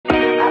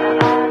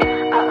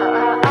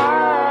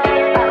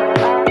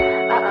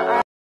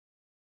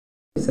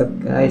up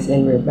guys,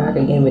 and we're back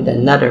again with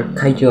another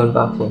Kaiju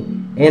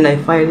unboxing. And I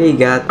finally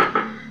got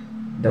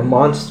the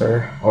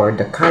monster or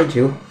the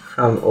Kaiju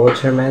from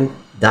Ultraman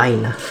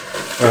Dyna,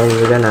 and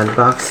we're gonna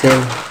unbox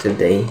him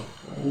today.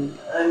 And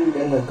I'm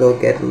gonna go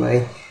get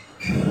my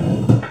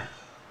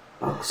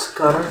box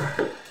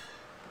cutter.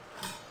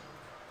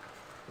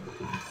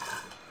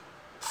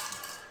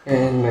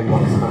 And my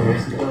box cutter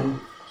is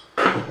done.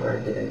 Where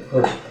did I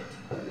put it?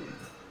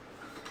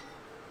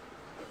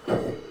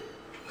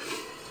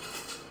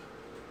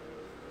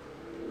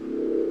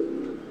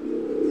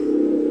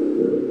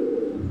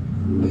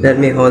 Let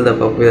me hold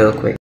up real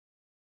quick.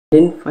 I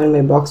didn't find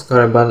my box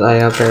cutter, but I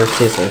have a pair of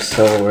scissors,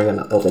 so we're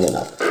gonna open it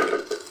up.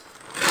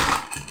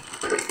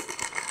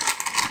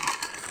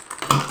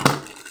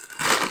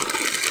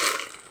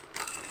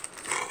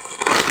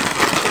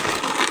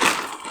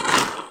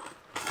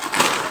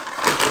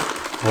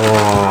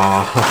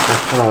 Oh,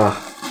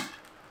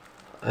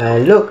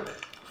 and look,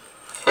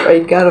 I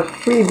got a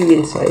freebie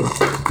inside.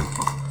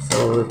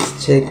 So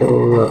let's take a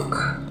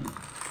look.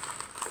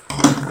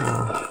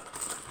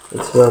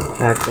 It's well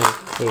packed and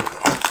taped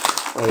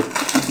quite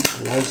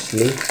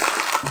nicely.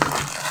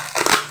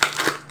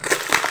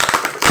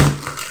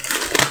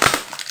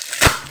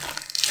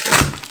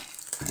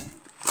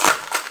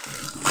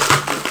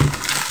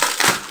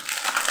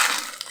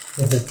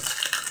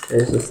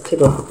 There's this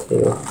tip of the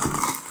tail.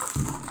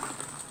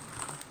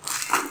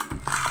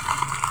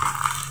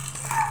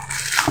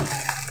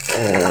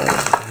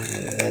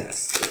 Let's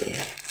see.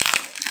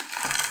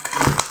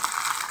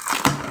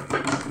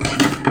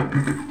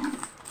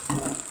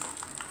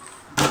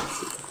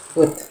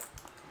 Foot.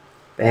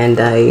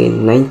 Bandai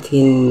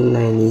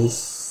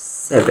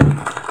 1997.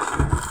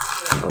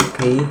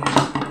 Okay.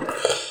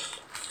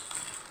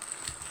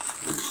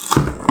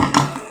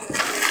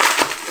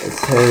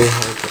 It's very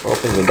hard to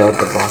open without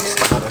the box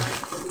cutter.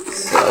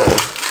 So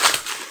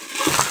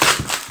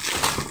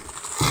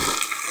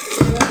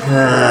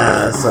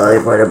sorry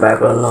for the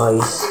background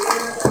noise.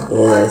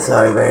 Yeah,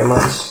 sorry very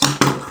much.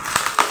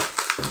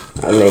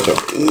 I'll make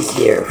it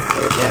easier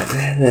for that.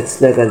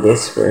 Let's look at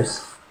this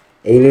first.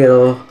 A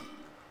little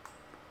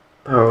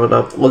powered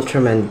up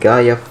Ultraman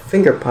Gaia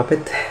finger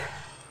puppet.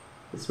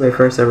 It's my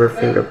first ever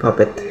finger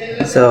puppet.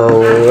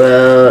 So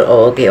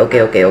okay, wait.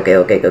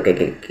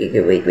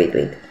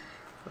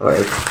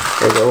 Alright,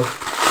 there we go.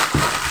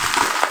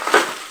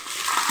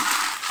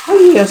 Oh,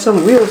 he has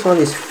some wheels on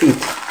his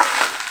feet.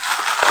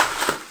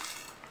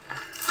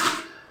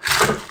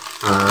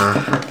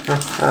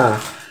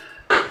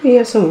 He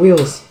has some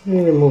wheels. Let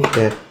me remove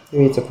that.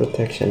 Maybe it's a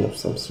protection of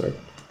some sort.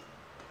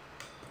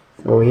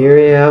 So here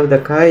we have the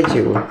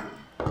Kaiju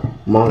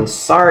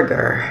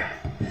Monsarger.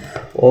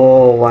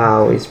 Oh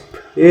wow, it's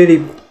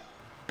pretty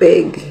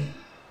big.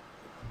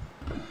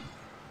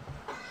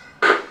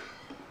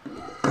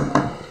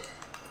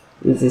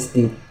 This is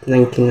the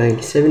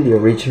 1997, the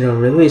original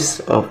release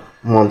of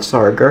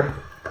Monsarger.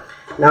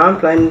 Now I'm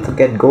planning to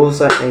get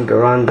Goza and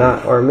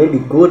Garanda, or maybe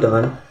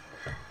Gudon.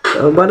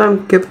 But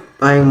I'm kept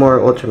buying more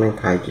Ultraman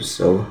Kaiju,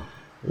 so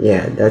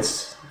yeah,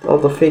 that's all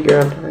the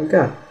figure I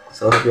got.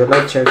 So hope you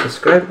like, share,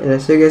 subscribe, and I'll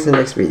see you guys in the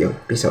next video.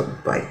 Peace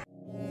out, bye.